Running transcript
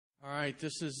right,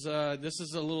 this is a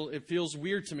little. It feels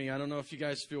weird to me. I don't know if you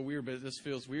guys feel weird, but this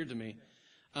feels weird to me.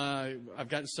 I've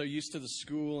gotten so used to the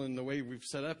school and the way we've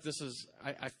set up.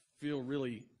 I feel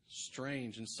really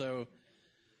strange, and so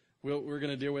we're going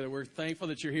to deal with it. We're thankful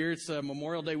that you're here. It's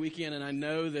Memorial Day weekend, and I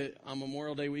know that on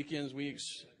Memorial Day weekends,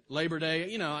 Labor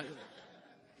Day.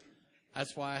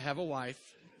 That's why I have a wife,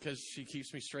 because she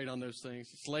keeps me straight on those things.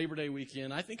 It's Labor Day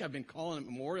weekend. I think I've been calling it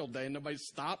Memorial Day, and nobody's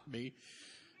stopped me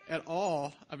at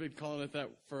all. I've been calling it that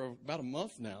for about a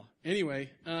month now. Anyway,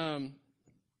 and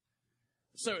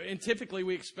typically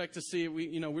we expect to see,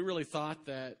 we really thought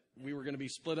that we were going to be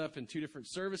split up in two different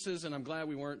services, and I'm glad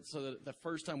we weren't, so that the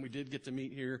first time we did get to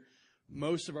meet here,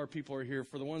 most of our people are here.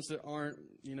 For the ones that aren't,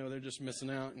 they're just missing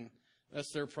out, and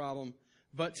that's their problem.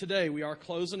 But today we are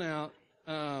closing out.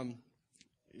 I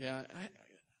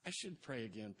should pray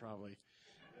again, probably.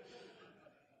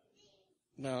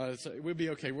 No, we'll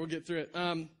be okay. We'll get through it.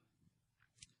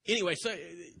 Anyway, so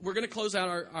we're going to close out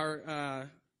our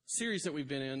series that we've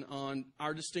been in on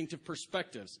our distinctive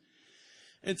perspectives.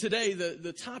 And today,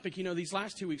 the topic, these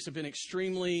last 2 weeks have been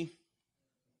extremely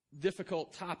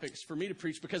difficult topics for me to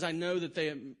preach, because I know that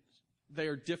they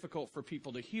are difficult for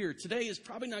people to hear. Today is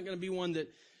probably not going to be one that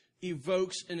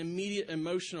evokes an immediate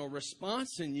emotional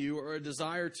response in you, or a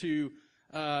desire to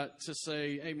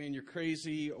say, hey, man, you're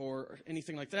crazy, or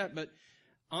anything like that. But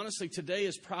honestly, today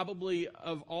is probably,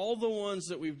 of all the ones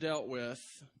that we've dealt with,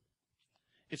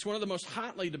 it's one of the most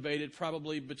hotly debated,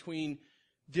 probably between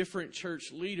different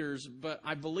church leaders, but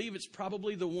I believe it's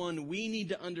probably the one we need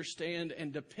to understand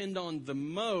and depend on the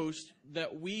most,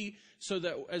 so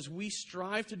that as we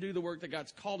strive to do the work that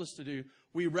God's called us to do,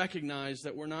 we recognize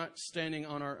that we're not standing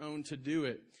on our own to do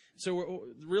it. So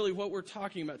really what we're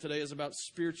talking about today is about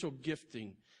spiritual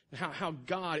gifting, how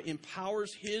God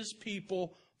empowers His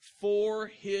people for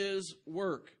His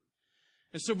work.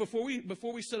 And so before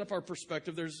we set up our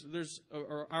perspective, there's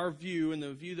our view and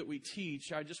the view that we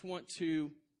teach. I just want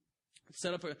to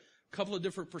set up a couple of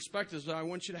different perspectives that I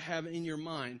want you to have in your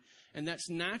mind, and that's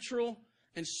natural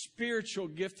and spiritual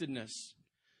giftedness.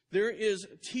 There is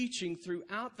teaching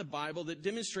throughout the Bible that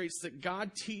demonstrates that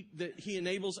that He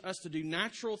enables us to do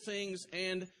natural things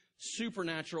and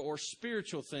supernatural or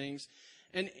spiritual things.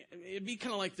 And it'd be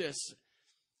kind of like this.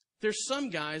 There's some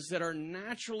guys that are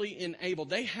naturally enabled.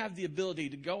 They have the ability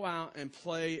to go out and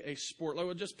play a sport. Like,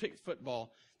 we'll just pick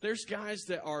football. There's guys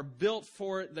that are built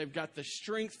for it. They've got the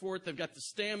strength for it. They've got the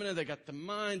stamina. They've got the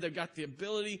mind. They've got the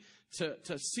ability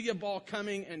to see a ball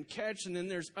coming and catch. And then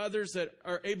there's others that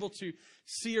are able to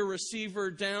see a receiver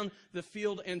down the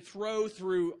field and throw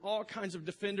through all kinds of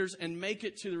defenders and make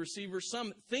it to the receiver.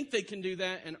 Some think they can do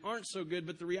that and aren't so good,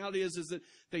 but the reality is that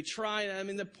they try. I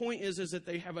mean, the point is that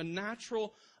they have a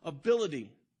natural ability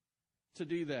to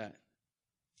do that.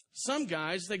 Some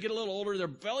guys, they get a little older, their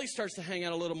belly starts to hang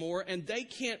out a little more, and they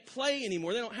can't play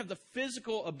anymore. They don't have the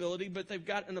physical ability, but they've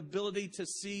got an ability to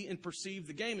see and perceive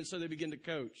the game, and so they begin to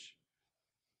coach.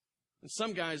 And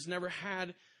some guys never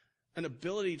had an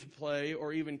ability to play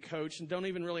or even coach, and don't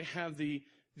even really have the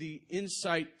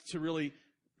insight to really,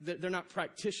 they're not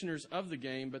practitioners of the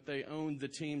game, but they own the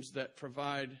teams that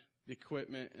provide the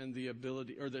equipment and the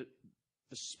ability, or the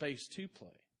space to play.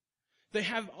 They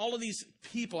have, all of these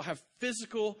people have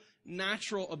physical,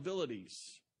 natural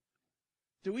abilities.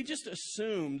 Do we just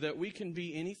assume that we can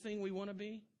be anything we want to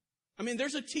be? I mean,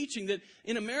 there's a teaching that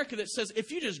in America that says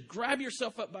if you just grab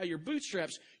yourself up by your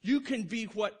bootstraps, you can be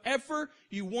whatever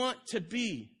you want to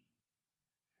be.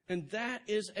 And that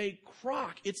is a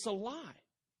crock. It's a lie.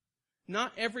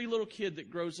 Not every little kid that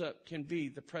grows up can be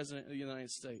the President of the United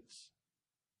States.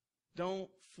 Don't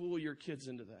fool your kids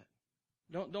into that.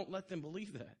 Don't let them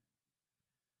believe that.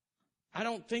 I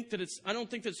don't think that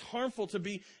it's harmful to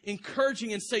be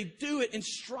encouraging and say, do it and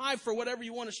strive for whatever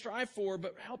you want to strive for,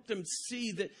 but help them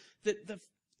see that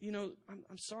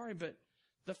I'm sorry, but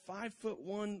the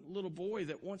 5'1" little boy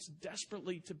that wants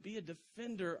desperately to be a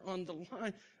defender on the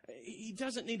line, he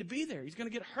doesn't need to be there. He's going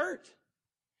to get hurt.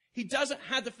 He doesn't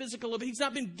have the physical ability. He's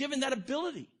not been given that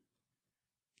ability.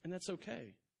 And that's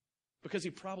okay, because he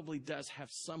probably does have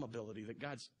some ability that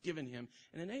God's given him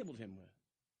and enabled him with.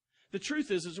 The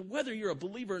truth is whether you're a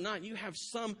believer or not, you have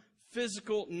some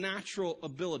physical, natural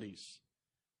abilities.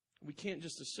 We can't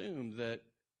just assume that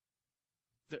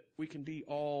we can be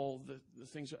all the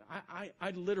things.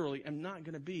 I literally am not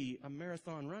going to be a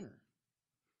marathon runner.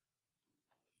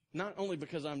 Not only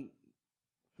because I'm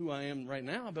who I am right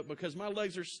now, but because my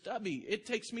legs are stubby. It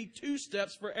takes me 2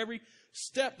 steps for every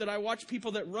step that I watch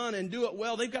people that run and do it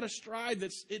well. They've got a stride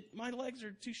my legs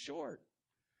are too short.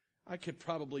 I could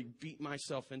probably beat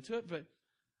myself into it, but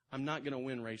I'm not going to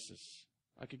win races.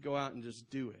 I could go out and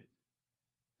just do it.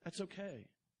 That's okay.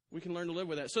 We can learn to live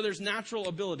with that. So there's natural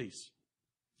abilities.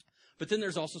 But then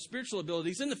there's also spiritual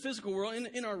abilities in the physical world,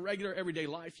 in our regular everyday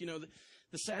life. You know,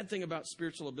 the sad thing about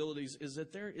spiritual abilities is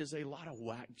that there is a lot of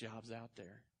whack jobs out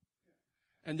there.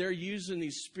 And they're using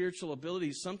these spiritual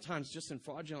abilities sometimes just in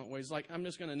fraudulent ways. Like, I'm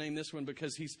just going to name this one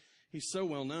because he's so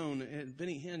well known. And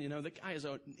Benny Hinn, you know, the guy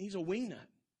he's a wingnut.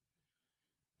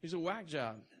 He's a whack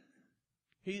job.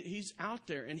 He's out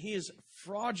there and he is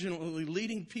fraudulently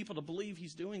leading people to believe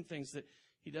he's doing things that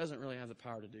he doesn't really have the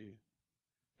power to do.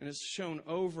 And it's shown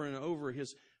over and over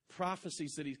his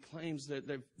prophecies that he claims that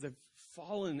they've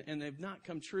fallen and they've not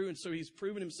come true. And so he's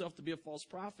proven himself to be a false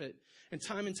prophet. And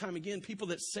time again, people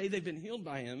that say they've been healed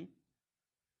by him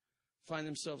find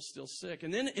themselves still sick.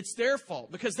 And then it's their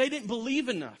fault because they didn't believe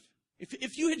enough.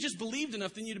 If you had just believed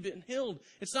enough, then you'd have been healed.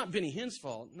 It's not Benny Hinn's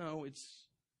fault. No, it's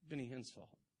Benny Hinn's fault.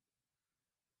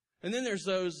 And then there's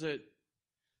those that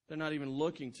they're not even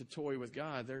looking to toy with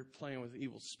God. They're playing with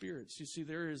evil spirits. You see,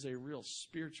 there is a real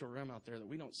spiritual realm out there that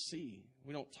we don't see.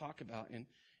 We don't talk about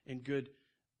in good,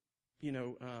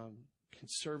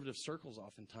 conservative circles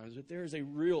oftentimes. But there is a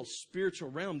real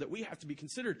spiritual realm that we have to be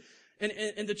considered.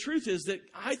 And the truth is that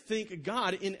I think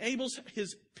God enables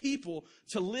his people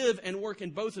to live and work in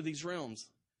both of these realms.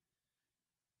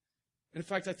 And in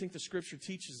fact, I think the Scripture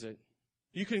teaches it.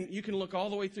 You can look all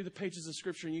the way through the pages of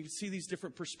Scripture and you can see these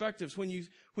different perspectives. When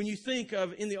you think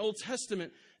of in the Old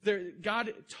Testament,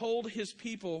 God told his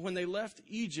people when they left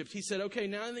Egypt, he said, okay,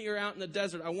 now that you're out in the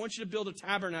desert, I want you to build a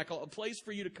tabernacle, a place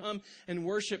for you to come and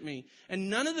worship me. And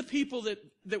none of the people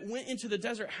that went into the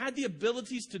desert had the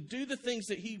abilities to do the things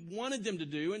that he wanted them to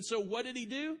do. And so what did he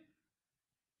do?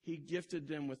 He gifted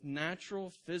them with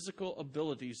natural physical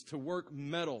abilities to work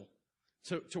metal,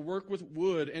 to work with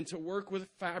wood, and to work with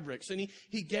fabrics. And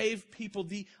he gave people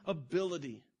the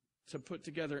ability to put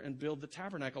together and build the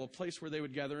tabernacle, a place where they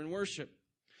would gather and worship.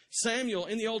 Samuel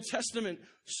in the Old Testament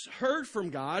heard from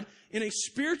God in a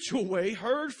spiritual way,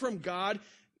 heard from God,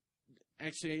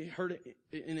 actually heard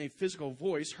it in a physical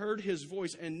voice, heard his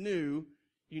voice and knew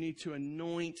you need to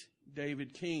anoint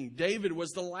David king. David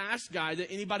was the last guy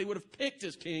that anybody would have picked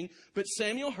as king, but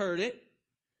Samuel heard it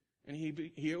and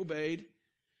he obeyed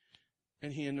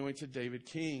and he anointed David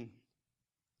king.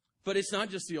 But it's not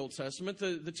just the Old Testament.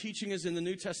 The teaching is in the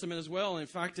New Testament as well. In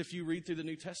fact, if you read through the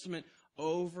New Testament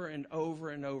over and over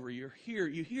and over, you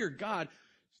hear God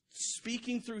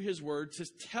speaking through his word to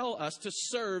tell us to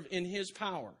serve in his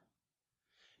power.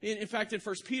 In fact, in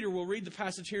 1 Peter, we'll read the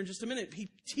passage here in just a minute.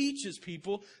 He teaches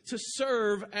people to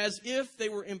serve as if they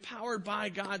were empowered by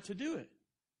God to do it.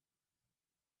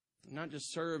 Not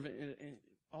just serve, and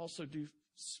also do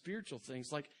spiritual things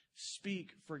like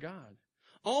speak for God.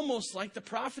 Almost like the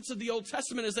prophets of the Old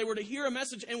Testament as they were to hear a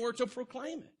message and were to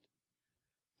proclaim it.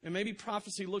 And maybe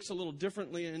prophecy looks a little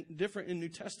different in New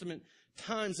Testament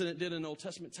times than it did in Old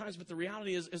Testament times, but the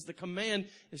reality is the command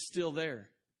is still there.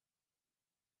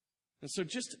 And so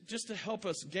just to help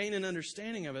us gain an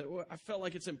understanding of it, I felt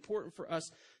like it's important for us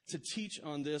to teach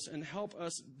on this and help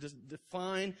us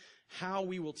define how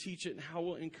we will teach it and how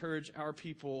we'll encourage our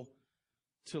people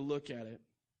to look at it.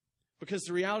 Because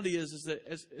the reality is that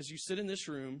as you sit in this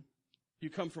room, you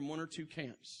come from one or two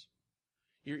camps.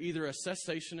 You're either a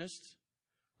cessationist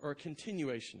or a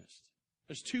continuationist.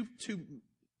 There's two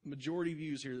majority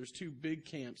views here. There's two big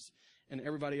camps, and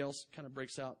everybody else kind of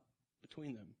breaks out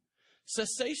between them.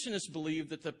 Cessationists believe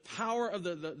that the power of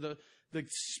the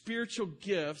spiritual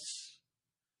gifts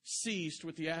ceased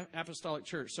with the apostolic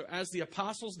church. So as the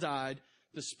apostles died,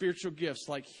 the spiritual gifts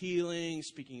like healing,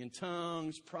 speaking in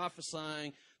tongues,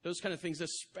 prophesying, those kind of things,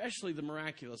 especially the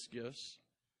miraculous gifts,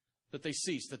 that they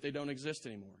ceased, that they don't exist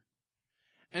anymore.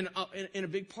 And in a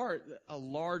big part, a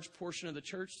large portion of the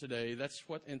church today, that's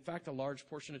what, in fact, a large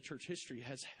portion of church history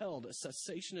has held, a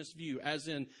cessationist view, as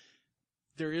in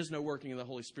there is no working of the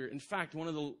Holy Spirit. In fact, one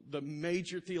of the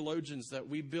major theologians that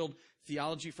we build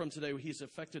theology from today, he's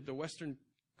affected the Western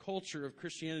culture of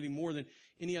Christianity more than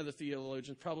any other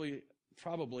theologian,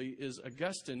 probably is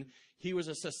Augustine. He was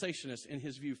a cessationist in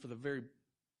his view for the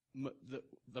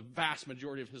vast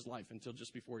majority of his life until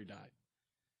just before he died.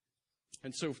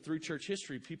 And so through church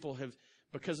history, people have,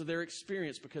 because of their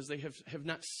experience, because they have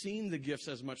not seen the gifts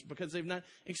as much, because they've not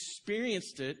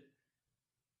experienced it,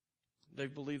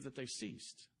 they've believed that they've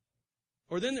ceased.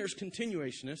 Or then there's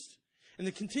continuationists. And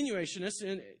the continuationists,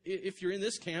 and if you're in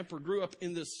this camp or grew up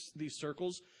in these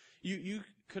circles, you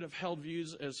could have held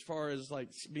views as far as like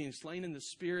being slain in the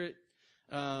Spirit,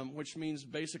 which means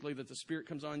basically that the Spirit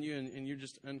comes on you and you're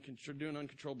just doing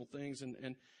uncontrollable things.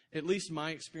 And at least my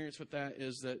experience with that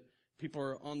is that people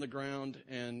are on the ground,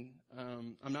 and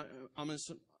I'm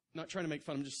not trying to make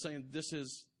fun. I'm just saying this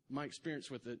is my experience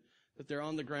with it, that they're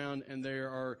on the ground and they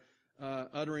are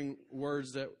uttering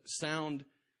words that sound,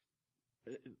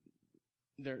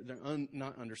 they're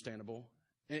not understandable.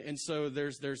 And so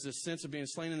there's this sense of being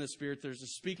slain in the Spirit. There's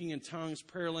this speaking in tongues,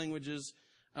 prayer languages,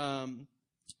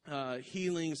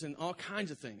 healings, and all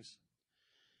kinds of things.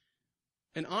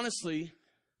 And honestly,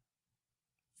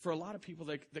 for a lot of people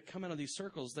that come out of these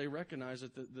circles, they recognize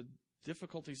that the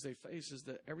difficulties they face is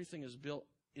that everything is built,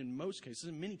 in most cases,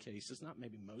 in many cases, not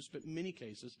maybe most, but many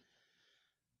cases,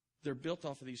 they're built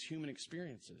off of these human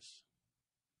experiences.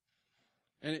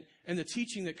 And the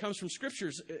teaching that comes from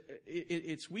Scriptures,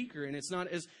 it's weaker, and it's not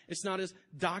as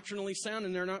doctrinally sound,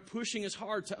 and they're not pushing as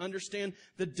hard to understand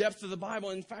the depth of the Bible.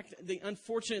 In fact, the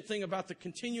unfortunate thing about the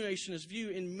continuationist view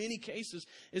in many cases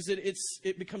is that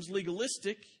it becomes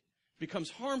legalistic,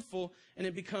 becomes harmful, and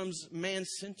it becomes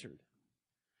man-centered.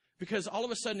 Because all of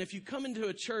a sudden, if you come into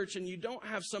a church and you don't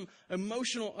have some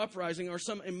emotional uprising or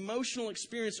some emotional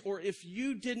experience, or if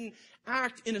you didn't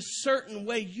act in a certain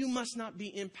way, you must not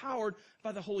be empowered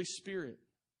by the Holy Spirit.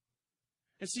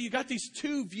 And so you got these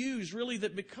two views really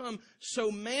that become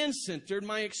so man-centered.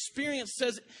 My experience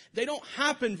says they don't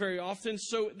happen very often,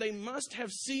 so they must have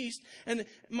ceased. And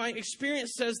my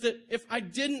experience says that if I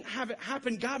didn't have it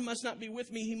happen, God must not be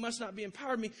with me. He must not be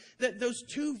empowered me. That those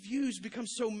two views become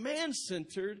so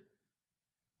man-centered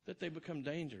that they become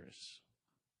dangerous.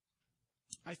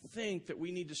 I think that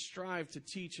we need to strive to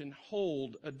teach and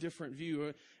hold a different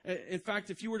view. In fact,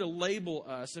 if you were to label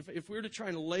us, if we were to try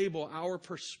and label our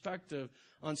perspective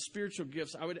on spiritual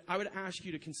gifts, I would ask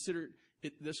you to consider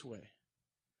it this way.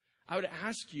 I would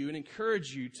ask you and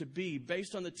encourage you to be,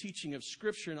 based on the teaching of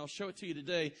Scripture, and I'll show it to you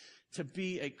today, to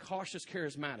be a cautious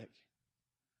charismatic.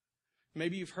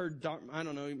 Maybe you've heard, I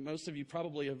don't know, most of you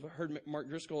probably have heard Mark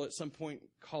Driscoll at some point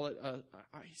call it,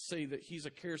 I say that he's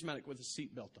a charismatic with a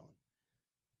seatbelt on.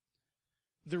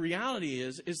 The reality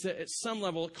is that at some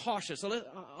level, cautious.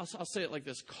 I'll say it like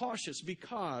this, cautious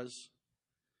because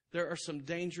there are some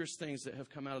dangerous things that have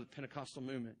come out of the Pentecostal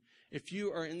movement. If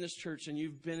you are in this church and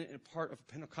you've been a part of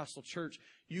a Pentecostal church,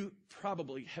 you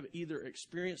probably have either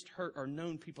experienced hurt or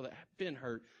known people that have been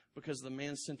hurt because of the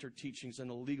man-centered teachings and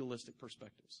the legalistic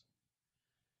perspectives.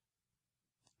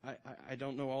 I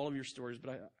don't know all of your stories,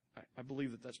 but I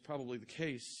believe that that's probably the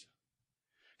case.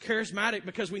 Charismatic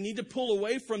because we need to pull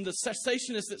away from the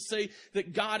cessationists that say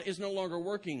that God is no longer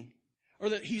working, or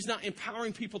that He's not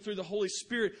empowering people through the Holy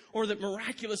Spirit, or that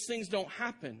miraculous things don't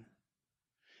happen.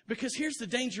 Because here's the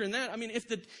danger in that. I mean,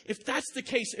 if that's the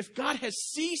case, if God has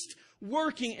ceased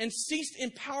working and ceased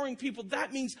empowering people,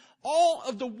 that means all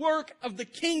of the work of the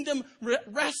kingdom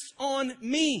rests on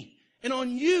me and on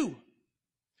you.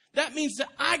 That means that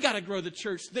I got to grow the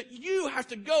church, that you have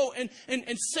to go and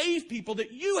save people,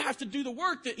 that you have to do the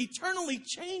work that eternally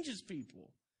changes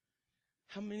people.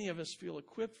 How many of us feel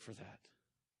equipped for that?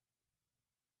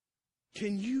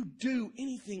 Can you do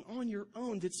anything on your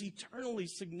own that's eternally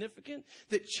significant,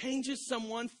 that changes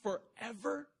someone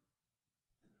forever?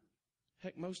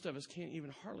 Heck, most of us can't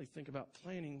even hardly think about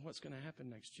planning what's going to happen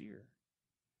next year.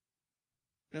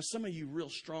 Now, some of you real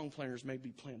strong planners may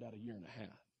be planned out a year and a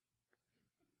half.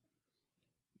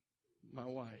 My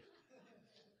wife.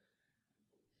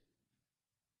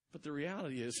 But the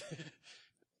reality is,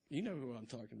 you know who I'm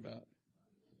talking about.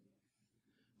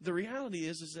 The reality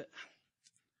is that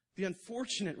the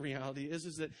unfortunate reality is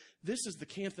that this is the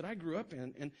camp that I grew up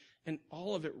in, and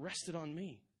all of it rested on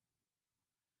me.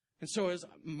 And so as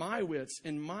my wits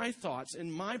and my thoughts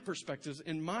and my perspectives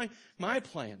and my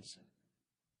plans,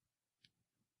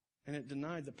 and it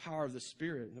denied the power of the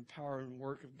Spirit and the power and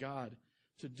work of God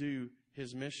to do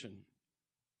His mission.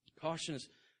 Cautious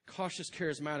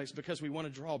charismatics, because we want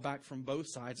to draw back from both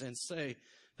sides and say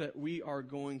that we are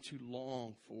going to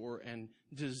long for and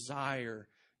desire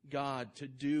God to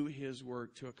do His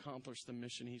work to accomplish the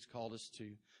mission He's called us to,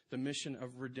 the mission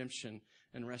of redemption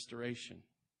and restoration.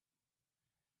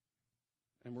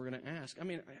 And we're going to ask,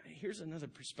 here's another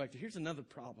perspective. Here's another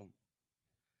problem.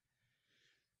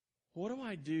 What do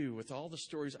I do with all the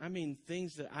stories,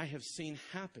 things that I have seen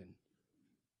happen,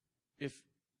 if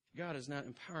God is not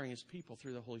empowering His people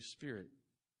through the Holy Spirit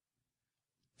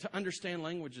to understand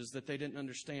languages that they didn't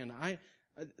understand?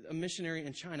 A missionary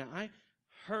in China, I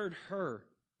heard her.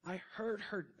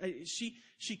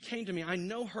 She came to me. I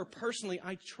know her personally.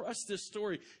 I trust this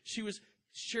story. She was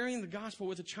sharing the gospel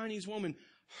with a Chinese woman,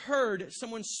 heard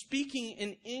someone speaking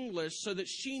in English so that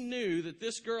she knew that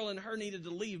this girl and her needed to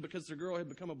leave because the girl had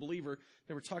become a believer.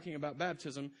 They were talking about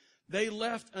baptism. They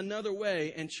left another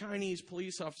way, and Chinese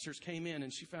police officers came in,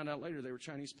 and she found out later they were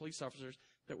Chinese police officers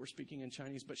that were speaking in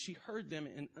Chinese, but she heard them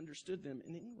and understood them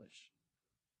in English.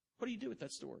 What do you do with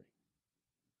that story?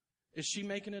 Is she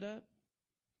making it up?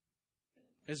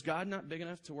 Is God not big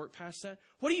enough to work past that?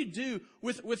 What do you do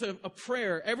with a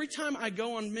prayer? Every time I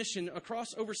go on mission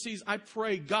across overseas, I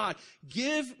pray, God,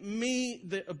 give me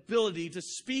the ability to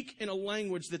speak in a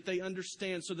language that they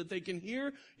understand so that they can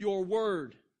hear your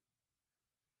word.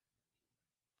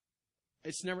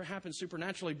 It's never happened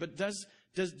supernaturally, but does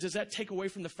that take away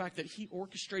from the fact that he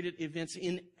orchestrated events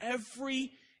in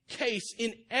every case?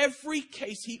 In every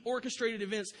case, he orchestrated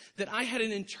events that I had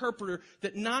an interpreter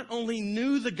that not only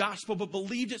knew the gospel, but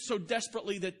believed it so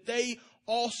desperately that they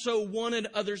also wanted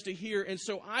others to hear. And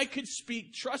so I could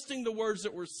speak, trusting the words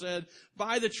that were said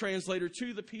by the translator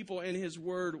to the people, and his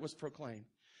word was proclaimed.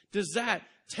 Does that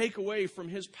take away from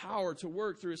his power to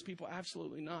work through his people?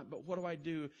 Absolutely not. But what do I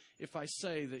do if I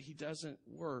say that he doesn't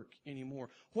work anymore?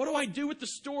 What do I do with the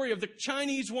story of the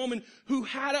Chinese woman who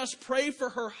had us pray for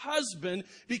her husband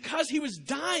because he was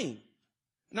dying?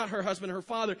 Not her husband, her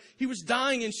father. He was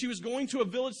dying, and she was going to a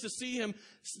village to see him,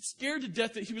 scared to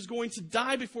death that he was going to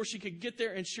die before she could get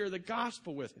there and share the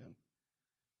gospel with him.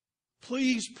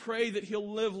 Please pray that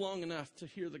he'll live long enough to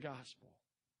hear the gospel.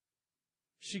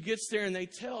 She gets there and they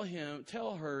tell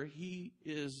her he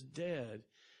is dead.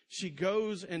 She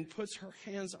goes and puts her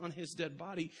hands on his dead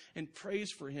body and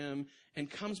prays for him and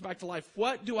comes back to life.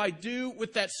 What do I do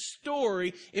with that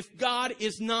story if God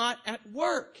is not at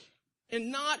work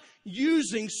and not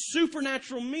using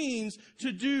supernatural means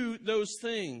to do those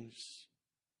things?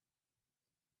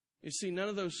 You see, none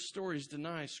of those stories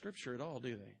deny Scripture at all,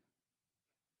 do they?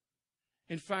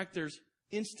 In fact, there's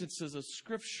instances of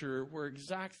Scripture where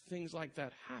exact things like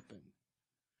that happen.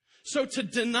 So to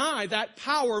deny that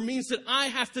power means that I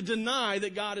have to deny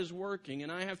that God is working,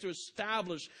 and I have to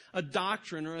establish a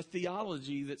doctrine or a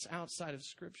theology that's outside of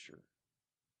Scripture.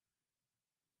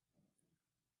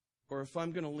 Or if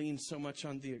I'm going to lean so much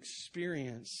on the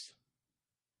experience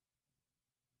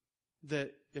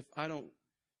that if I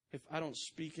don't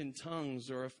speak in tongues,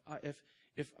 or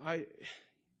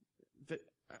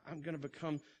I'm going to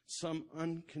become some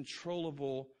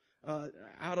uncontrollable,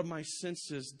 out of my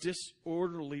senses,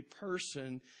 disorderly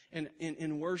person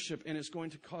in worship, and it's going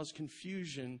to cause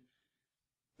confusion.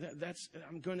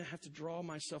 I'm going to have to draw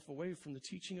myself away from the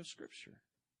teaching of Scripture.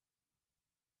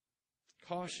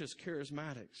 Cautious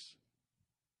charismatics.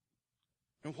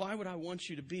 And why would I want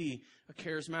you to be a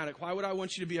charismatic? Why would I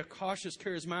want you to be a cautious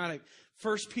charismatic?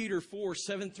 1 Peter 4,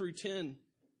 7 through 10.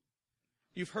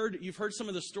 You've heard some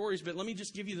of the stories, but let me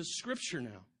just give you the Scripture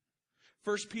now.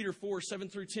 1 Peter 4, 7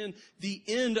 through 10. The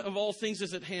end of all things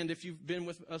is at hand. If you've been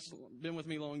with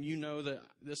me long, you know that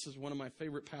this is one of my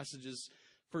favorite passages.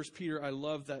 1 Peter, I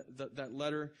love that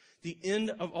letter. The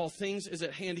end of all things is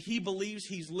at hand. He believes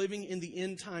he's living in the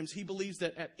end times. He believes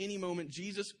that at any moment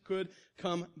Jesus could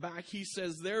come back. He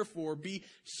says, therefore, be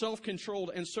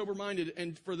self-controlled and sober-minded.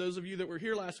 And for those of you that were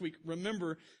here last week,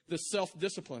 remember the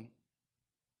self-discipline.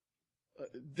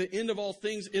 The end of all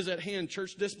things is at hand.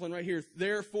 Church discipline right here.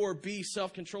 Therefore, be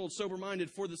self-controlled,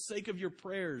 sober-minded for the sake of your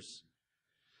prayers.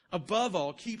 Above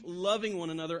all, keep loving one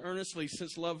another earnestly,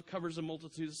 since love covers a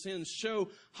multitude of sins. Show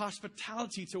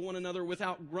hospitality to one another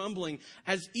without grumbling.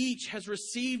 As each has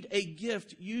received a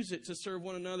gift, use it to serve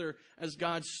one another as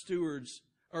God's stewards,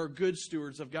 or good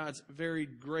stewards of God's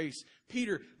varied grace.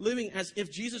 Peter, living as if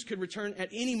Jesus could return at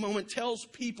any moment, tells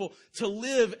people to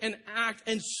live and act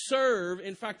and serve.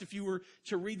 In fact, if you were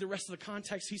to read the rest of the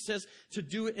context, he says to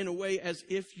do it in a way as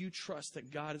if you trust that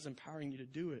God is empowering you to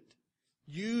do it.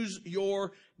 Use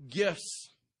your gifts.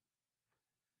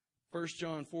 1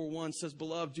 John 4:1 says,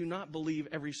 beloved, do not believe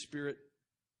every spirit.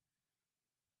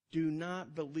 Do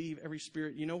not believe every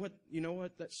spirit. You know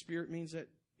what that spirit means? That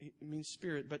it means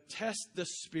spirit. But test the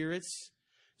spirits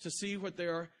to see what they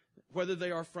are, whether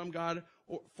they are from God.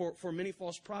 Or for many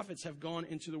false prophets have gone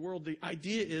into the world. The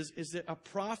idea is that a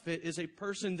prophet is a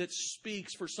person that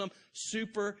speaks for some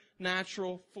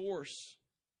supernatural force.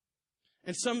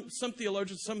 And some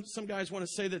theologians, some guys want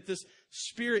to say that this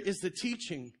Spirit is the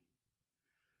teaching.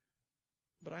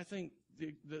 But I think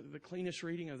the cleanest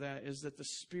reading of that is that the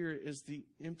Spirit is the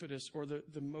impetus or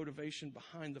the motivation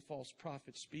behind the false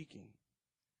prophet speaking.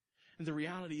 And the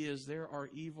reality is there are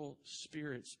evil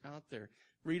spirits out there.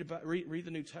 Read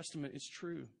the New Testament. It's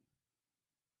true.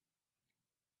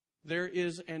 There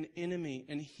is an enemy,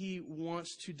 and he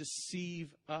wants to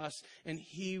deceive us, and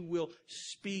he will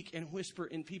speak and whisper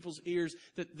in people's ears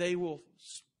that they will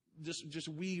just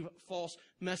weave false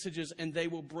messages, and they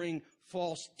will bring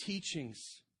false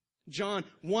teachings. John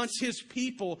wants his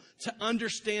people to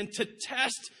understand, to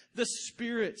test the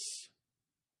spirits.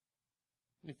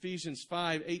 Ephesians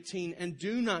 5:18, and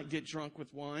do not get drunk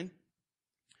with wine,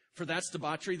 for that's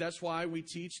debauchery. That's why we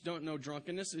teach, don't know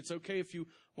drunkenness. It's okay if you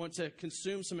want to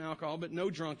consume some alcohol, but no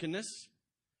drunkenness.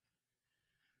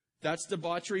 That's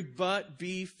debauchery, but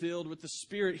be filled with the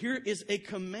Spirit. Here is a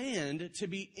command to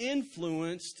be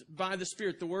influenced by the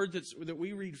Spirit. The word that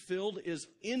we read filled is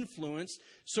influenced.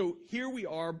 So here we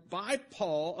are by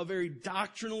Paul, a very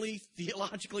doctrinally,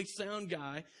 theologically sound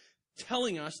guy,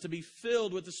 telling us to be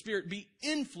filled with the Spirit, be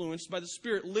influenced by the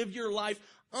Spirit, live your life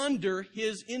under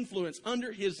His influence,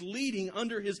 under His leading,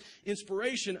 under His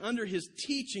inspiration, under His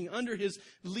teaching, under His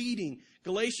leading.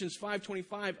 Galatians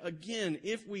 5:25, again,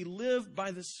 if we live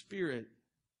by the Spirit,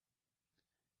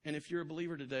 and if you're a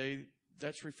believer today,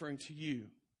 that's referring to you.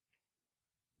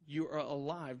 You are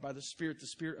alive by the Spirit. The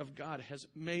Spirit of God has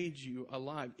made you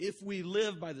alive. If we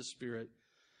live by the Spirit,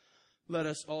 let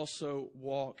us also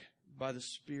walk by the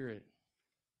Spirit.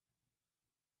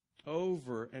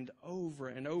 Over and over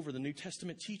and over, the New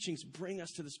Testament teachings bring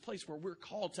us to this place where we're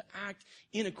called to act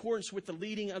in accordance with the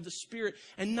leading of the Spirit.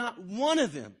 And not one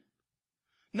of them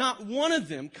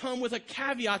come with a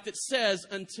caveat that says,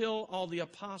 until all the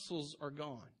apostles are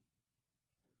gone.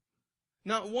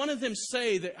 Not one of them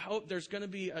say that, oh, there's going to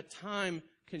be a time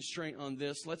constraint on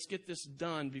this. Let's get this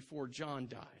done before John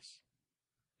dies,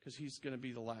 because he's going to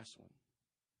be the last one.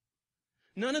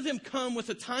 None of them come with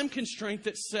a time constraint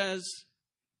that says,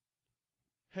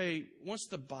 hey, once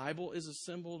the Bible is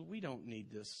assembled, we don't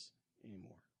need this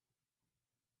anymore.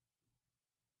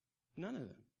 None of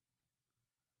them.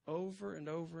 Over and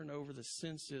over and over, the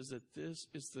sense is that this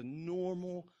is the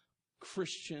normal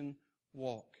Christian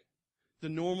walk. The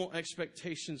normal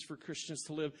expectations for Christians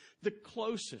to live. The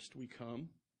closest we come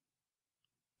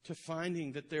to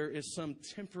finding that there is some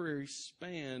temporary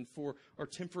span for, or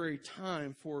temporary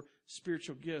time for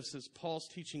spiritual gifts is Paul's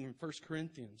teaching in 1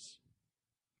 Corinthians.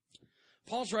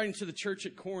 Paul's writing to the church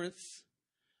at Corinth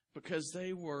because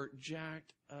they were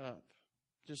jacked up.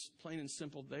 Just plain and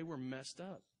simple, they were messed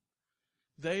up.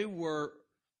 They were,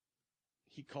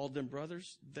 he called them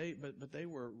brothers, but they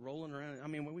were rolling around. I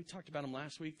mean, when we talked about them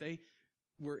last week, they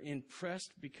were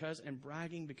impressed because and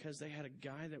bragging because they had a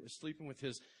guy that was sleeping with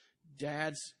his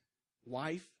dad's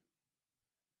wife.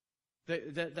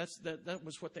 That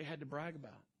was what they had to brag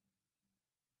about.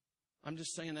 I'm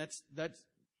just saying that's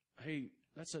a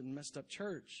messed up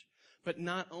church. But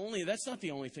that's not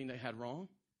the only thing they had wrong.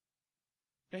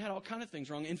 They had all kinds of things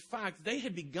wrong. In fact, they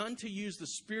had begun to use the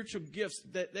spiritual gifts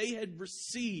that they had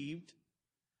received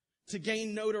to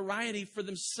gain notoriety for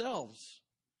themselves.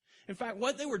 In fact,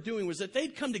 what they were doing was that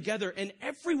they'd come together, and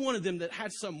every one of them that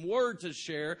had some word to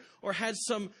share or had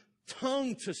some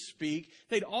tongue to speak,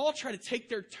 they'd all try to take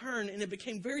their turn, and it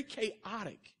became very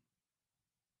chaotic.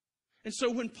 And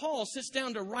so when Paul sits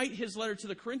down to write his letter to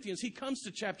the Corinthians, he comes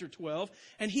to chapter 12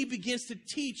 and he begins to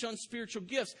teach on spiritual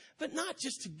gifts, but not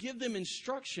just to give them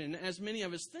instruction as many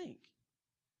of us think,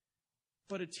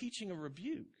 but a teaching of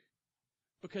rebuke,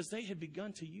 because they had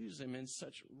begun to use them in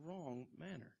such wrong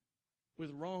manner, with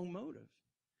wrong motive.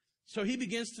 So he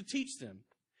begins to teach them.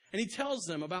 And he tells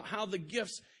them about how the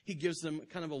gifts, he gives them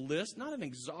kind of a list, not an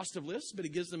exhaustive list, but he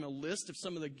gives them a list of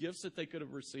some of the gifts that they could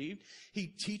have received. He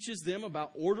teaches them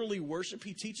about orderly worship.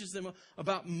 He teaches them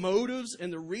about motives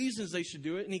and the reasons they should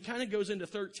do it. And he kind of goes into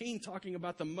 13 talking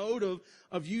about the motive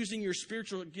of using your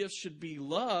spiritual gifts should be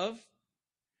love.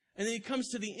 And then he comes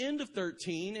to the end of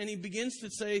 13 and he begins to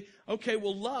say, okay,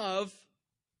 well, love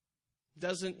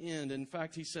doesn't end. In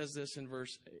fact, he says this in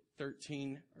verse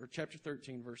 13, or chapter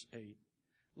 13, verse 8.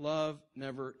 Love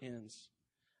never ends.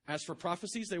 As for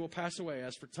prophecies, they will pass away.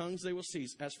 As for tongues, they will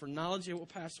cease. As for knowledge, it will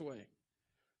pass away.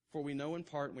 For we know in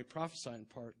part and we prophesy in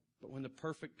part. But when the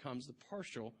perfect comes, the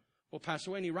partial will pass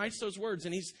away. And he writes those words,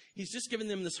 and he's just giving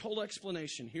them this whole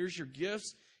explanation. Here's your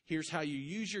gifts. Here's how you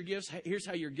use your gifts. Here's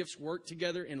how your gifts work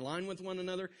together in line with one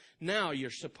another. Now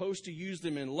you're supposed to use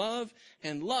them in love,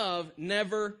 and love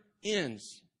never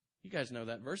ends. You guys know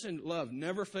that verse, and love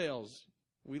never fails.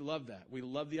 We love that. We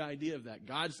love the idea of that.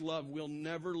 God's love will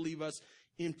never leave us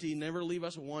empty, never leave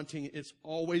us wanting. It's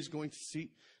always going to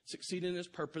succeed in its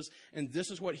purpose. And this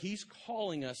is what he's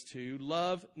calling us to.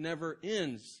 Love never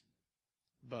ends.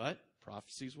 But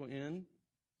prophecies will end.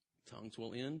 Tongues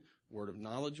will end. Word of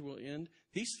knowledge will end.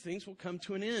 These things will come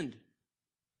to an end.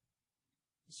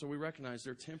 So we recognize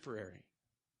they're temporary.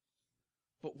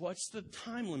 But what's the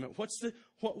time limit?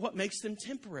 What makes them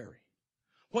temporary?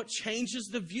 What changes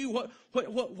the view?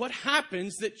 What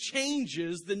happens that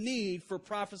changes the need for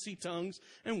prophecy, tongues,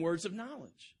 and words of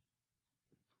knowledge?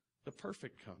 The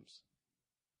perfect comes.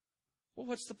 Well,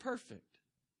 what's the perfect?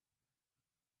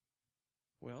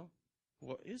 Well,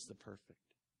 what is the perfect?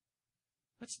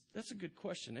 That's a good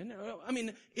question. And I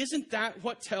mean, isn't that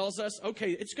what tells us,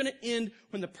 okay, it's going to end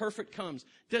when the perfect comes?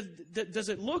 Does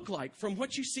it look like, from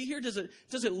what you see here, does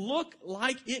it look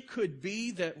like it could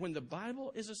be that when the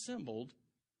Bible is assembled,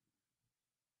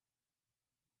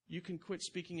 you can quit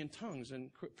speaking in tongues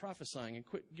and quit prophesying and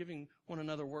quit giving one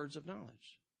another words of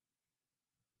knowledge?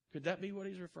 Could that be what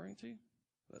he's referring to?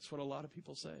 That's what a lot of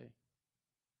people say.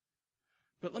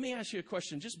 But let me ask you a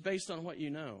question, just based on what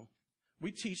you know. We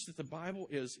teach that the Bible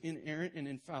is inerrant and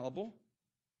infallible.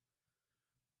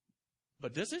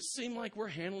 But does it seem like we're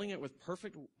handling it with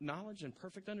perfect knowledge and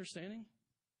perfect understanding?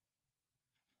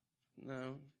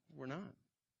 No, we're not.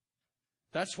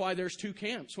 That's why there's two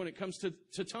camps when it comes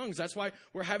to tongues. That's why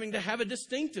we're having to have a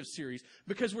distinctive series,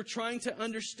 because we're trying to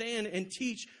understand and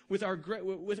teach with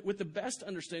the best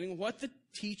understanding what the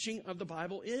teaching of the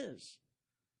Bible is.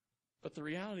 But the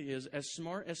reality is, as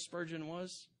smart as Spurgeon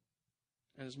was,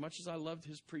 and as much as I loved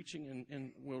his preaching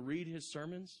and will read his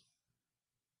sermons,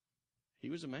 he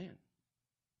was a man.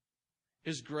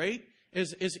 As great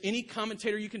as any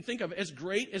commentator you can think of, as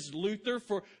great as Luther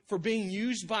for being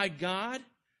used by God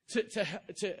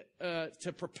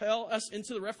to propel us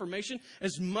into the Reformation,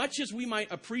 as much as we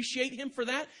might appreciate him for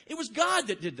that, it was God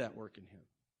that did that work in him.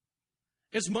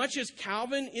 As much as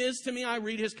Calvin is to me, I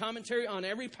read his commentary on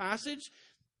every passage,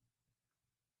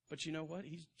 but you know what?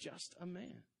 He's just a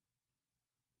man.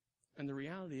 And the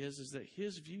reality is that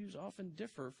his views often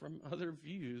differ from other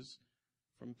views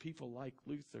from people like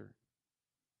Luther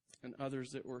and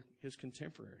others that were his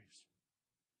contemporaries.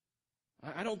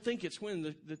 I don't think it's when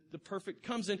the perfect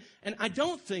comes in. And I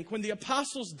don't think when the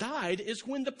apostles died is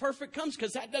when the perfect comes,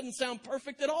 because that doesn't sound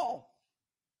perfect at all.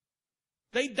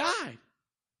 They died.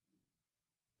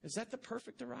 Is that the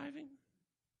perfect arriving?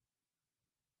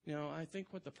 You know, I think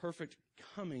what the perfect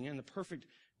coming and the perfect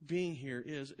being here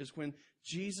is when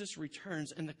Jesus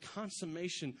returns and the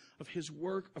consummation of his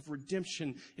work of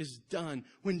redemption is done.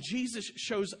 When Jesus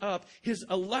shows up, his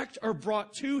elect are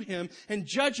brought to him and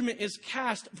judgment is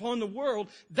cast upon the world.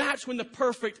 That's when the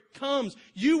perfect comes.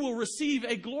 You will receive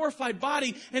a glorified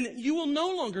body, and you will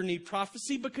no longer need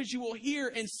prophecy because you will hear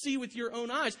and see with your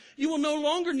own eyes. You will no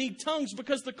longer need tongues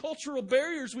because the cultural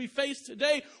barriers we face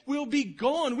today will be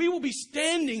gone. We will be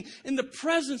standing in the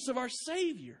presence of our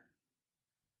Savior.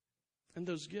 And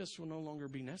those gifts will no longer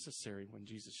be necessary when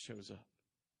Jesus shows up.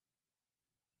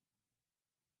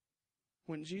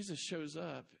 When Jesus shows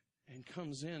up and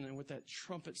comes in, and with that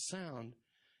trumpet sound,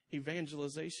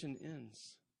 evangelization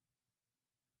ends.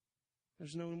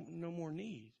 There's no more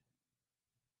need.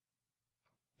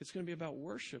 It's going to be about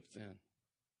worship then.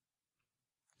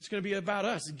 It's going to be about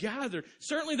us gathered.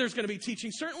 Certainly there's going to be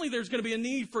teaching. Certainly there's going to be a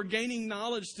need for gaining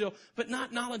knowledge still, but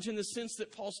not knowledge in the sense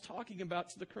that Paul's talking about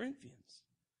to the Corinthians.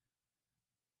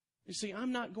 You see,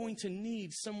 I'm not going to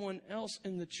need someone else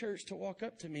in the church to walk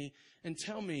up to me and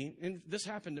tell me, and this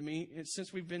happened to me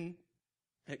since we've been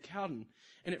at Cowden.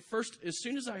 And at first, as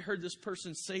soon as I heard this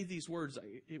person say these words,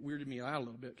 it weirded me out a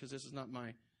little bit, because this is not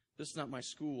my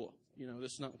school. You know,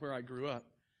 this is not where I grew up.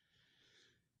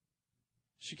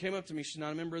 She came up to me. She's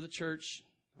not a member of the church,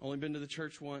 only been to the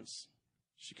church once.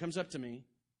 She comes up to me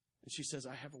and she says,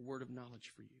 "I have a word of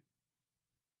knowledge for you."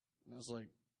 And I was like,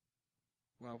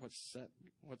 "Well, what's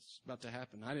about to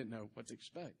happen?" I didn't know what to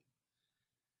expect.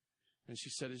 And she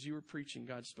said, "As you were preaching,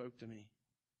 God spoke to me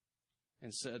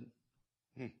and said,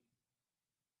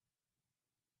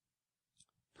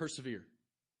 persevere.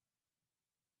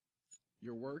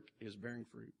 Your work is bearing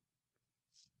fruit."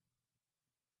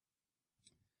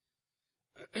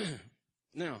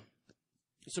 Now,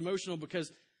 it's emotional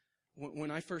because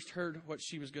when I first heard what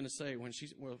she was going to say, when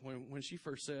she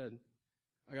first said,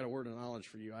 "I got a word of knowledge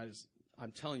for you,"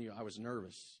 I'm telling you, I was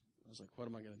nervous. I was like, what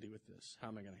am I going to do with this? How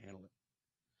am I going to handle it?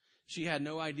 She had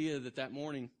no idea that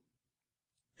morning,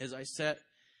 as I sat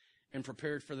and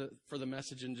prepared for the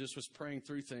message and just was praying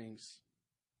through things,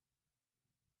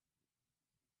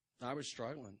 I was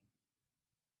struggling.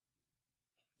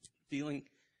 Feeling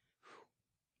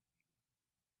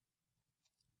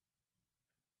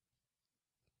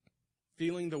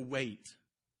the weight,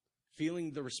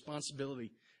 feeling the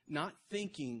responsibility, not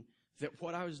thinking that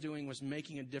what I was doing was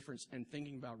making a difference, and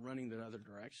thinking about running the other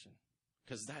direction,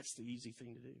 because that's the easy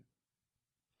thing to do.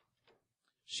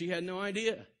 She had no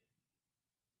idea.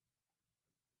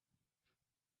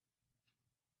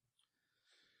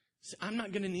 See, I'm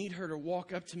not going to need her to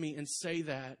walk up to me and say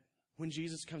that when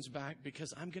Jesus comes back,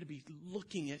 because I'm going to be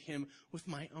looking at him with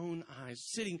my own eyes,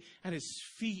 sitting at his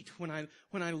feet when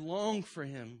I long for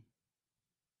him.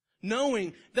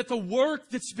 Knowing that the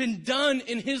work that's been done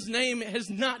in his name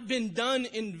has not been done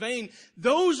in vain.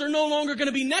 Those are no longer going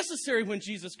to be necessary when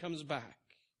Jesus comes back.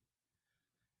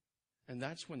 And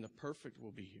that's when the perfect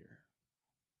will be here.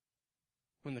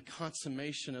 When the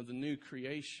consummation of the new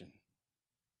creation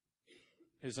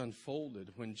is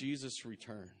unfolded, when Jesus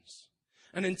returns.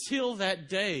 And until that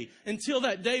day,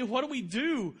 what do we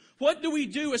do? What do we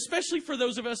do? Especially for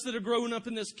those of us that are growing up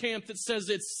in this camp that says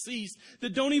it's ceased,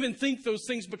 that don't even think those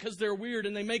things because they're weird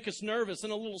and they make us nervous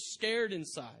and a little scared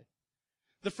inside.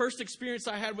 The first experience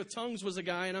I had with tongues was a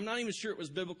guy, and I'm not even sure it was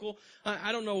biblical.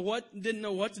 I didn't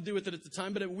know what to do with it at the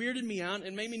time, but it weirded me out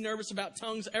and made me nervous about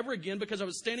tongues ever again because I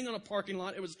was standing on a parking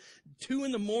lot. It was 2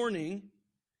 a.m.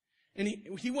 And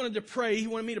he wanted to pray. He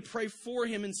wanted me to pray for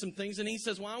him in some things. And he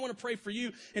says, well, I want to pray for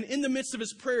you. And in the midst of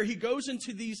his prayer, he goes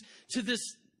into these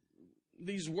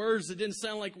words that didn't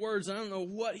sound like words. I don't know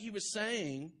what he was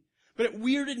saying, but it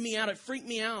weirded me out. It freaked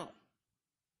me out.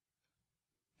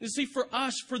 You see, for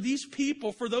us, for these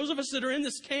people, for those of us that are in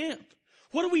this camp,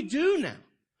 what do we do now?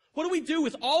 What do we do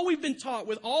with all we've been taught,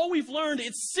 with all we've learned?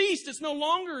 It's ceased. It's no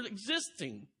longer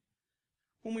existing.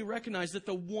 When we recognize that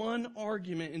the one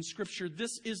argument in Scripture,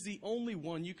 this is the only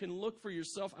one, you can look for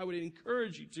yourself, I would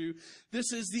encourage you to,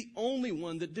 this is the only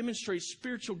one that demonstrates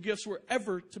spiritual gifts were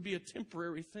ever to be a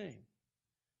temporary thing.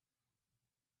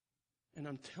 And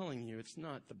I'm telling you, it's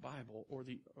not the Bible or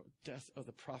the death of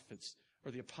the prophets or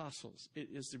the apostles. It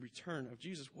is the return of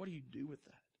Jesus. What do you do with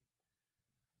that?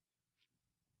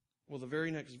 Well, the very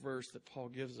next verse that Paul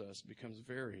gives us becomes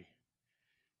very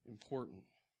important.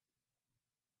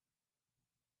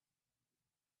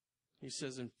 He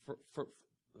says in 1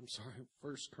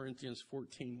 Corinthians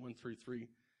 14, 1-3,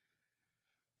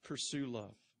 pursue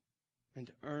love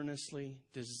and earnestly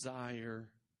desire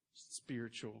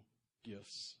spiritual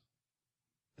gifts,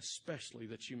 especially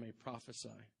that you may prophesy.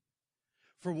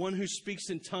 For one who speaks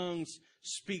in tongues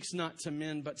speaks not to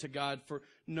men but to God, for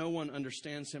no one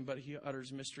understands him, but he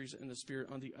utters mysteries in the Spirit.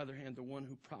 On the other hand, the one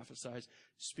who prophesies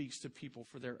speaks to people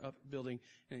for their upbuilding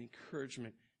and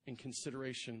encouragement and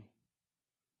consideration.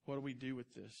 What do we do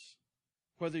with this?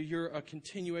 Whether you're a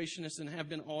continuationist and have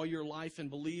been all your life and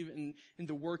believe in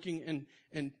the working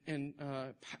and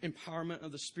empowerment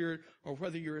of the Spirit, or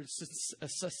whether you're a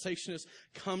cessationist,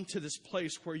 come to this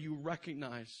place where you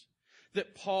recognize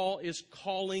that Paul is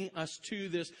calling us to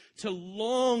this, to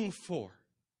long for,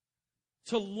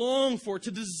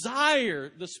 to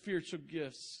desire the spiritual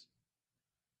gifts.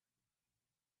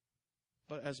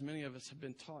 But as many of us have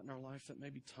been taught in our life, that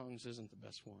maybe tongues isn't the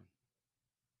best one.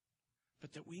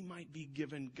 But that we might be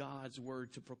given God's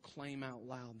word to proclaim out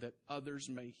loud, that others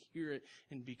may hear it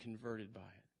and be converted by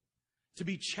it. To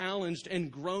be challenged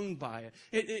and grown by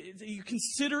it. You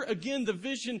consider again the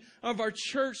vision of our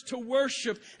church to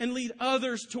worship and lead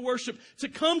others to worship. To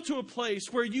come to a place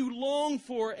where you long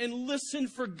for and listen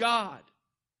for God.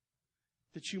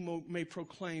 That you may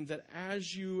proclaim that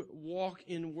as you walk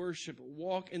in worship,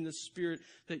 walk in the Spirit,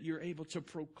 that you're able to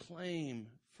proclaim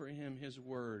for Him His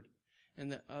word.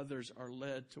 And that others are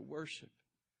led to worship.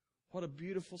 What a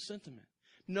beautiful sentiment.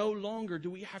 No longer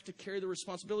do we have to carry the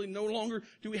responsibility. No longer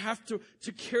do we have to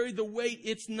carry the weight.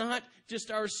 It's not just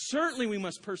ours. Certainly we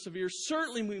must persevere.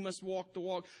 Certainly we must walk the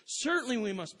walk. Certainly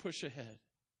we must push ahead.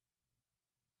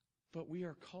 But we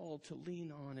are called to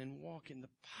lean on and walk in the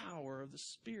power of the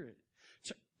Spirit.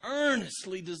 To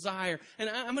earnestly desire. And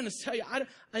I'm going to tell you,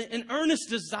 an earnest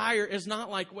desire is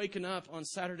not like waking up on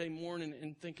Saturday morning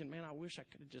and thinking, man, I wish I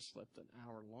could have just slept an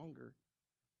hour longer.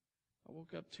 I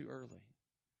woke up too early.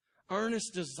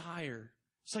 Earnest desire.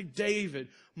 It's like David,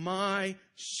 my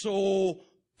soul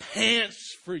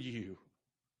pants for you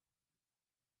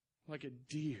like a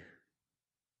deer.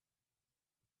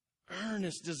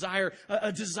 Earnest desire,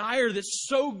 a desire that's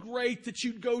so great that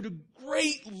you'd go to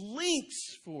great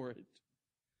lengths for it,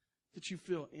 that you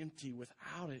feel empty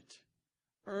without it.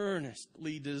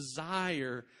 Earnestly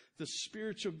desire the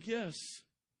spiritual gifts.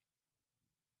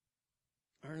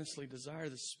 Earnestly desire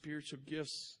the spiritual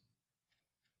gifts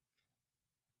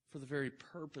for the very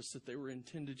purpose that they were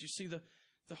intended. You see, the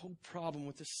whole problem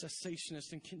with the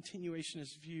cessationist and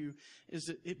continuationist view is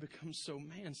that it becomes so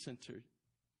man-centered.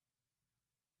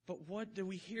 But what do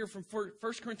we hear from 1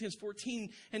 Corinthians 14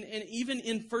 and even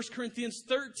in 1 Corinthians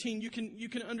 13? You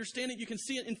can understand it. You can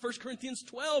see it in 1 Corinthians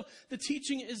 12. The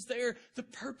teaching is there. The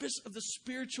purpose of the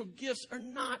spiritual gifts are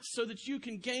not so that you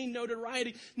can gain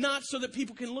notoriety, not so that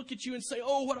people can look at you and say,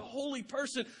 oh, what a holy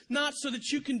person, not so that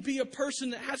you can be a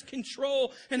person that has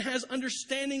control and has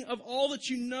understanding of all that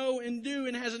you know and do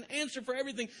and has an answer for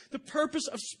everything. The purpose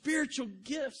of spiritual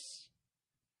gifts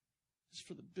is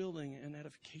for the building and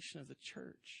edification of the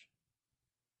church.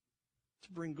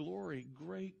 To bring glory,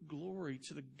 great glory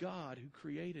to the God who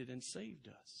created and saved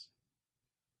us.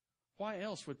 Why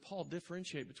else would Paul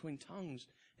differentiate between tongues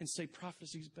and say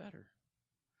prophecy's better?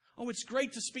 Oh, it's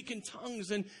great to speak in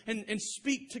tongues and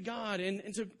speak to God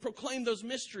and to proclaim those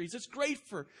mysteries. It's great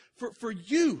for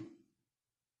you.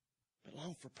 But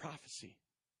long for prophecy.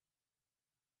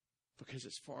 Because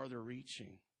it's farther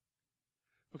reaching.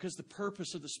 Because the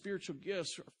purpose of the spiritual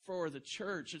gifts are for the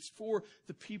church. It's for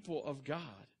the people of God.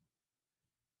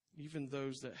 Even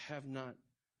those that have not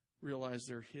realized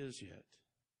they're His yet.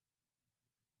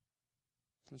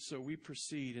 And so we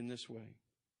proceed in this way.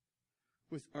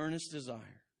 With earnest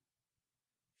desire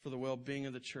for the well-being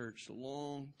of the church.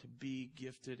 Long to be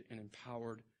gifted and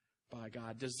empowered by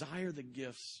God. Desire the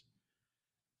gifts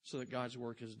so that God's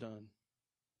work is done.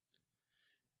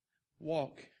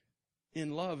 Walk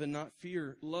in love and not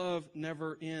fear. Love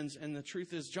never ends. And the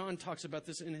truth is, John talks about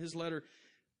this in his letter.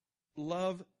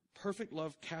 Love, perfect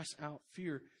love casts out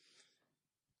fear.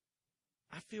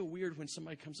 I feel weird when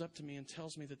somebody comes up to me and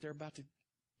tells me that they're about to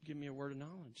give me a word of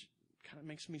knowledge. It kind of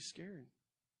makes me scared.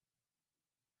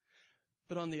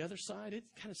 But on the other side, it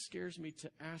kind of scares me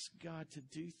to ask God to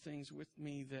do things with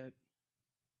me that,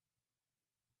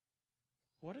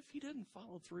 what if He didn't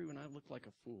follow through and I look like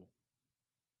a fool?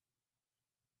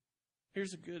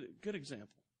 Here's a good example.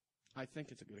 I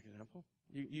think it's a good example.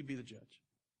 You be the judge.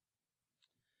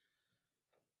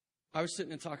 I was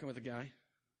sitting and talking with a guy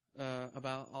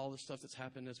about all the stuff that's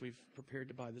happened as we've prepared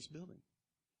to buy this building.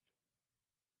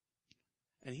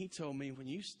 And he told me, when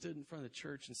you stood in front of the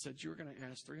church and said you were going to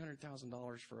ask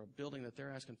 $300,000 for a building that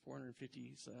they're asking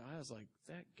 $450,000, I was like,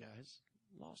 that guy's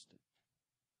lost it.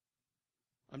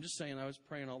 I'm just saying, I was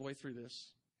praying all the way through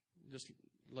this. Just to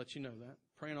let you know that.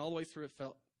 Praying all the way through it,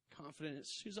 felt confident. As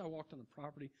soon as I walked on the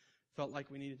property, felt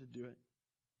like we needed to do it.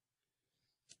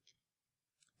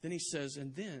 Then he says,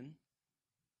 and then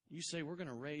you say we're going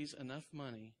to raise enough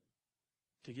money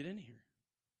to get in here.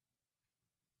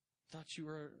 Thought you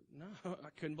were, no,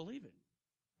 I couldn't believe it.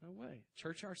 No way.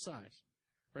 Church our size,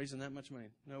 raising that much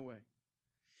money. No way.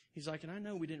 He's like, and I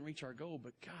know we didn't reach our goal,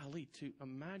 but golly, to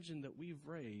imagine that we've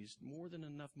raised more than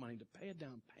enough money to pay a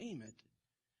down payment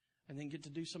and then get to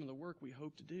do some of the work we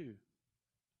hope to do.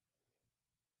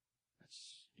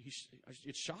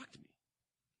 It shocked me.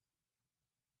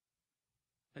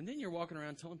 And then you're walking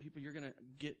around telling people you're going to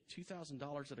get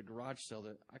 $2,000 at a garage sale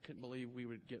that I couldn't believe we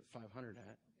would get $500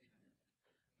 at.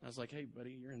 I was like, hey,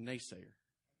 buddy, you're a naysayer.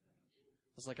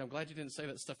 I was like, I'm glad you didn't say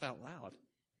that stuff out loud.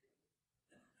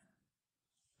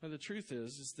 But the truth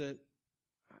is that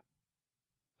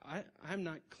I'm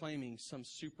not claiming some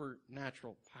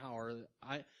supernatural power.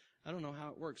 I don't know how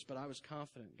it works, but I was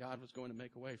confident God was going to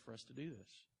make a way for us to do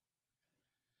this.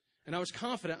 And I was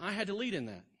confident I had to lead in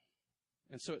that.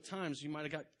 And so at times you might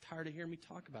have got tired of hearing me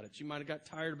talk about it. You might have got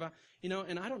tired about,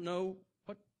 and I don't know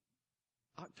what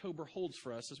October holds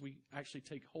for us as we actually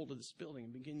take hold of this building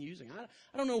and begin using it.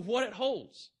 I don't know what it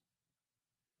holds.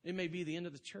 It may be the end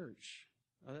of the church.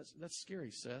 Oh, that's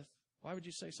scary, Seth. Why would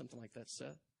you say something like that,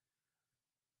 Seth?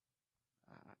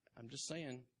 I'm just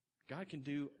saying, God can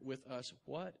do with us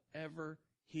whatever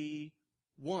He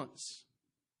wants.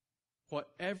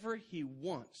 Whatever He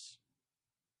wants.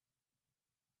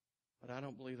 But I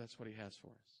don't believe that's what He has for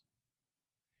us.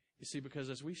 You see, because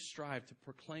as we strive to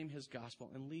proclaim His gospel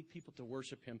and lead people to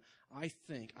worship Him,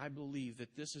 I believe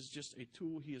that this is just a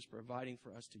tool He is providing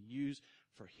for us to use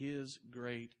for His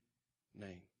great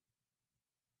name.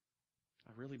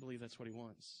 I really believe that's what He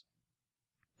wants.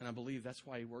 And I believe that's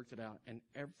why He worked it out. And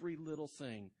every little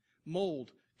thing,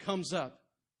 mold comes up.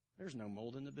 There's no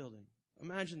mold in the building.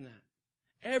 Imagine that.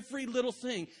 Every little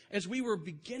thing. As we were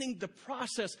beginning the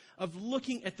process of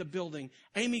looking at the building,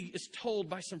 Amy is told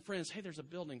by some friends, hey, there's a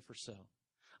building for sale.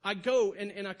 I go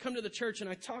and I come to the church and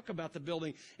I talk about the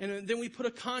building. And then we put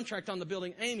a contract on the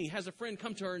building. Amy has a friend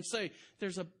come to her and say,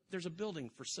 there's a building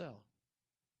for sale.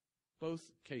 Both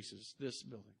cases, this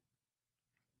building.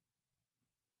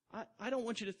 I don't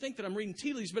want you to think that I'm reading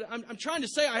tea leaves, but I'm trying to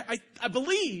say I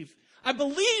believe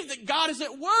that God is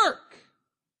at work.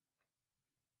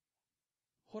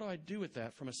 What do I do with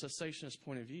that from a cessationist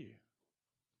point of view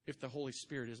if the Holy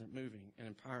Spirit isn't moving and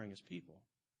empowering His people?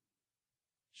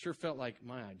 Sure felt like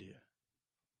my idea.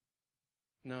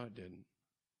 No, it didn't.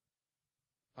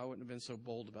 I wouldn't have been so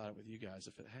bold about it with you guys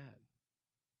if it had.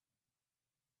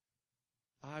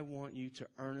 I want you to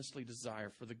earnestly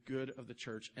desire for the good of the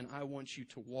church, and I want you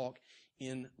to walk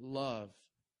in love,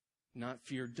 not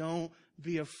fear. Don't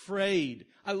be afraid.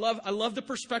 I love the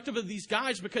perspective of these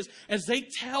guys, because as they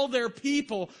tell their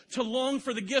people to long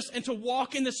for the gifts and to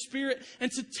walk in the Spirit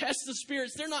and to test the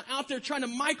spirits, they're not out there trying to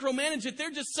micromanage it. They're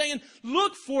just saying,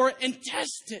 look for it and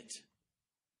test it.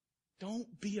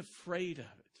 Don't be afraid of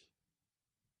it.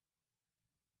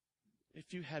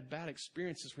 If you had bad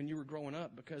experiences when you were growing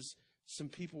up because some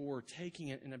people were taking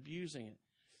it and abusing it.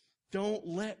 Don't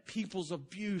let people's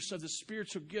abuse of the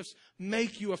spiritual gifts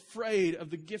make you afraid of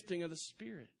the gifting of the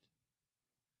Spirit.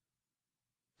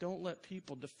 Don't let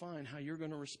people define how you're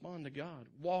going to respond to God.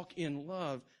 Walk in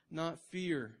love, not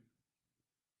fear.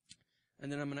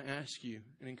 And then I'm going to ask you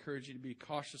and encourage you to be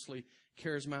cautiously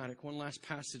charismatic. One last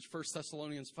passage, 1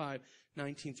 Thessalonians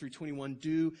 5:19 through 21.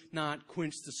 Do not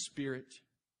quench the Spirit.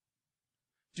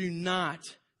 Do not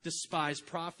despise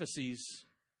prophecies.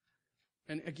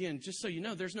 And again, just so you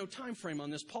know, there's no time frame on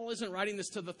this. Paul isn't writing this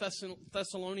to the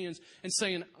Thessalonians and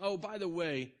saying, oh, by the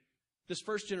way, this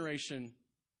first generation,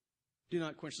 do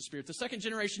not quench the Spirit. The second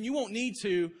generation, you won't need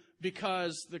to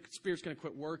because the Spirit's going to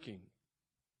quit working.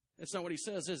 That's not what he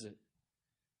says, is it?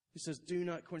 He says, do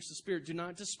not quench the Spirit. Do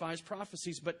not despise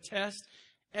prophecies, but test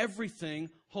everything.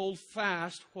 Hold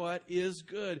fast what is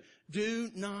good. Do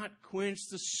not quench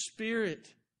the Spirit.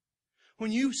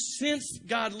 When you sense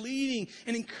God leading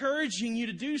and encouraging you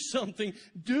to do something,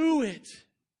 do it.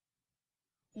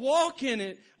 Walk in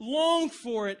it. Long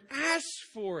for it. Ask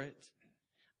for it.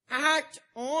 Act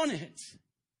on it.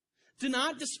 Do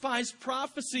not despise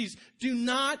prophecies. Do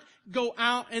not go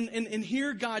out and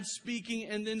hear God speaking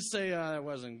and then say, that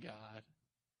wasn't God.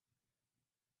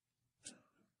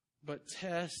 But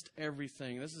test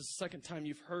everything. This is the second time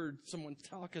you've heard someone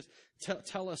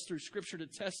tell us through Scripture to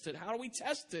test it. How do we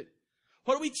test it?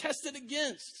 What do we test it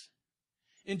against?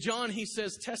 In John, he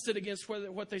says, test it against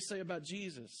what they say about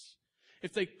Jesus.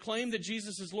 If they claim that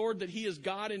Jesus is Lord, that He is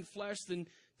God in flesh, then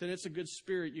it's a good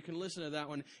spirit. You can listen to that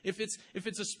one. If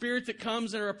it's a spirit that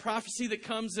comes or a prophecy that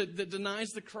comes that denies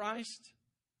the Christ,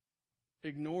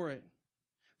 ignore it.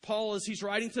 Paul, as he's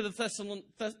writing to the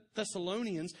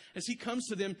Thessalonians, as he comes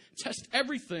to them, test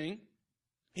everything.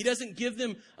 He doesn't give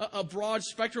them a broad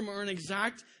spectrum or an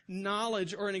exact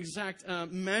knowledge or an exact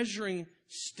measuring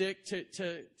stick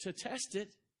to test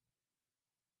it.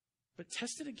 But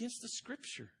test it against the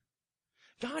Scripture.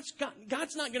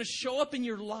 God's not going to show up in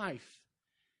your life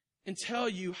and tell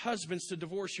you, husbands, to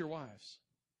divorce your wives.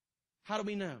 How do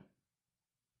we know?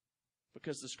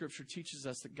 Because the Scripture teaches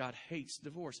us that God hates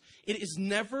divorce. It is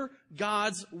never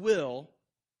God's will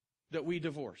that we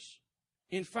divorce.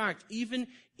 In fact, even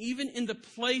in the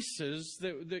places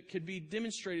that could be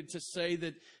demonstrated to say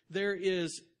that there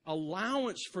is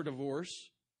allowance for divorce,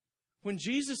 when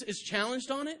Jesus is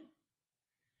challenged on it,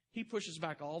 He pushes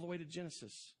back all the way to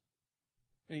Genesis.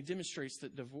 And He demonstrates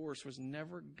that divorce was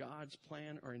never God's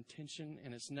plan or intention,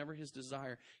 and it's never His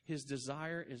desire. His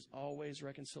desire is always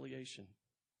reconciliation.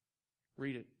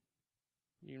 Read it.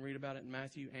 You can read about it in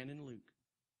Matthew and in Luke.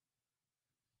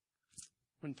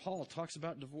 When Paul talks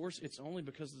about divorce, it's only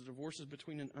because the divorce is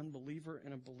between an unbeliever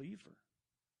and a believer.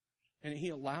 And he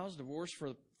allows divorce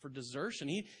for desertion.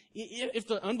 If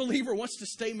the unbeliever wants to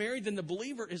stay married, then the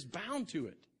believer is bound to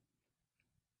it.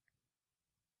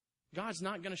 God's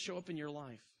not going to show up in your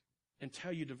life and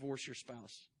tell you to divorce your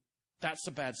spouse. That's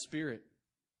a bad spirit.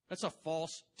 That's a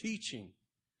false teaching.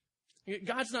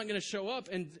 God's not going to show up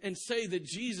and say that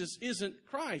Jesus isn't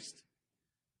Christ.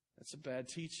 That's a bad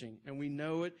teaching. And we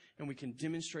know it, and we can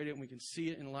demonstrate it, and we can see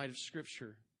it in light of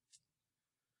Scripture.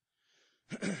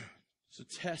 So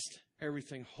test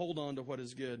everything. Hold on to what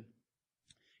is good.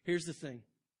 Here's the thing.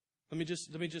 Let me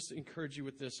just encourage you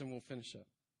with this, and we'll finish up.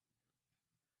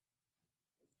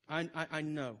 I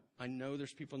know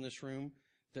there's people in this room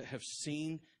that have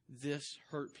seen this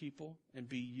hurt people and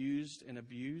be used and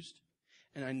abused.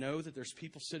 And I know that there's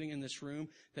people sitting in this room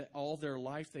that all their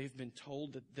life they've been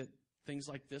told that things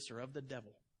like this are of the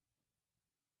devil.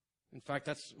 In fact,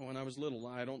 that's when I was little.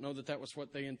 I don't know that was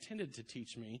what they intended to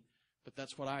teach me, but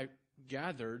that's what I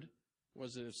gathered,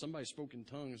 was that if somebody spoke in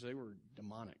tongues, they were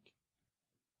demonic.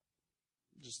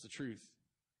 Just the truth.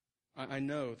 I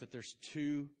know that there's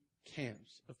two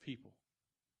camps of people.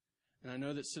 And I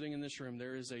know that sitting in this room,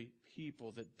 there is a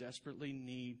people that desperately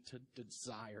need to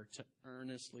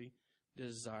earnestly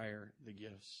desire the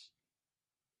gifts.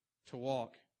 To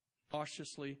walk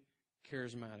cautiously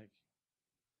charismatic,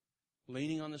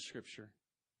 leaning on the Scripture,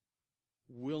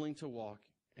 willing to walk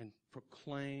and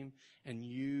proclaim and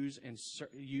use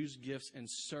gifts and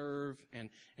serve and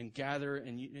gather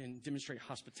and demonstrate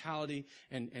hospitality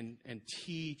and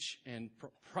teach and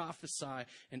prophesy,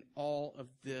 and all of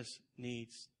this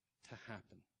needs to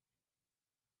happen.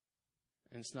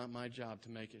 And it's not my job to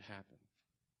make it happen.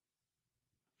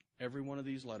 Every one of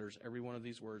these letters, every one of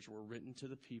these words were written to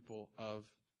the people of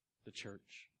the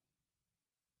church.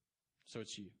 So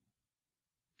it's you.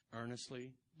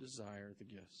 Earnestly desire the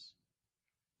gifts.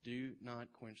 Do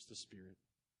not quench the Spirit.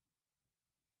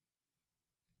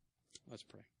 Let's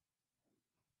pray.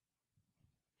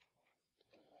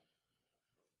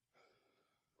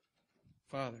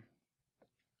 Father,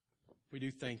 we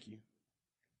do thank you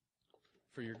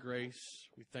for your grace.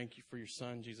 We thank you for your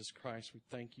Son, Jesus Christ. We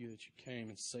thank you that you came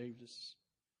and saved us.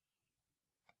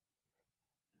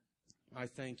 I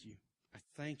thank you. I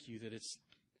thank you that it's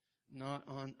not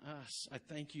on us. I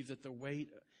thank you that the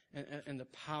weight and the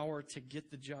power to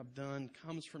get the job done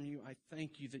comes from you. I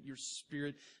thank you that your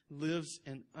Spirit lives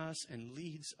in us and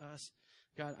leads us.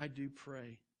 God, I do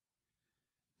pray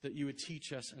that you would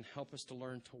teach us and help us to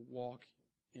learn to walk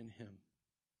in Him.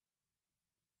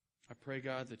 I pray,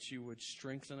 God, that you would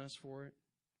strengthen us for it,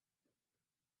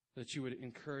 that you would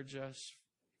encourage us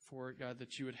for it, God,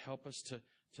 that you would help us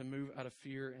to move out of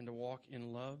fear and to walk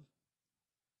in love.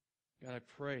 God, I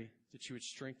pray that you would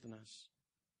strengthen us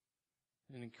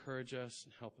and encourage us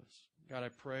and help us. God, I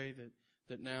pray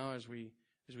that now as we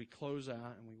close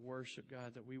out and we worship,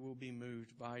 God, that we will be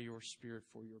moved by your Spirit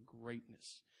for your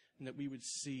greatness, and that we would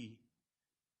see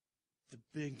the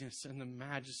bigness and the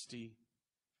majesty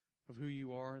of who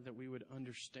you are, that we would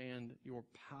understand your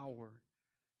power,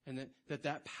 and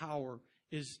that power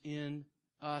is in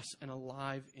us and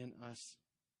alive in us.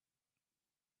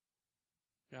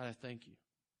 God, I thank you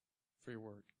for your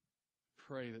work.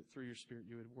 Pray that through your Spirit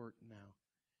you would work now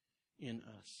in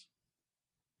us.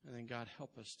 And then, God,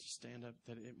 help us to stand up,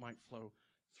 that it might flow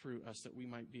through us, that we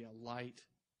might be a light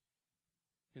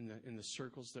in the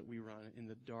circles that we run, in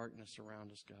the darkness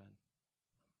around us, God.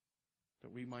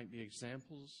 That we might be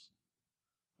examples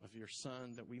of your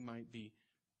Son, that we might be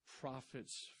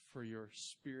prophets for your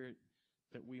Spirit,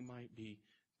 that we might be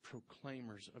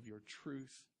proclaimers of your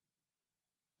truth,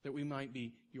 that we might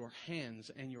be your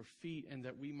hands and your feet, and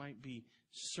that we might be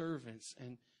servants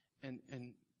and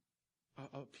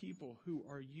a people who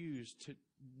are used to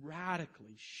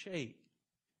radically shape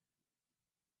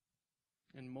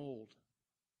and mold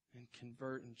and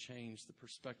convert and change the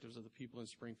perspectives of the people in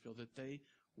Springfield, that they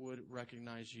would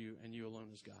recognize you and you alone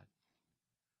as God.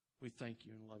 We thank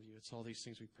you and love you. It's all these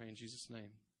things we pray in Jesus'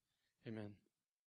 name. Amen.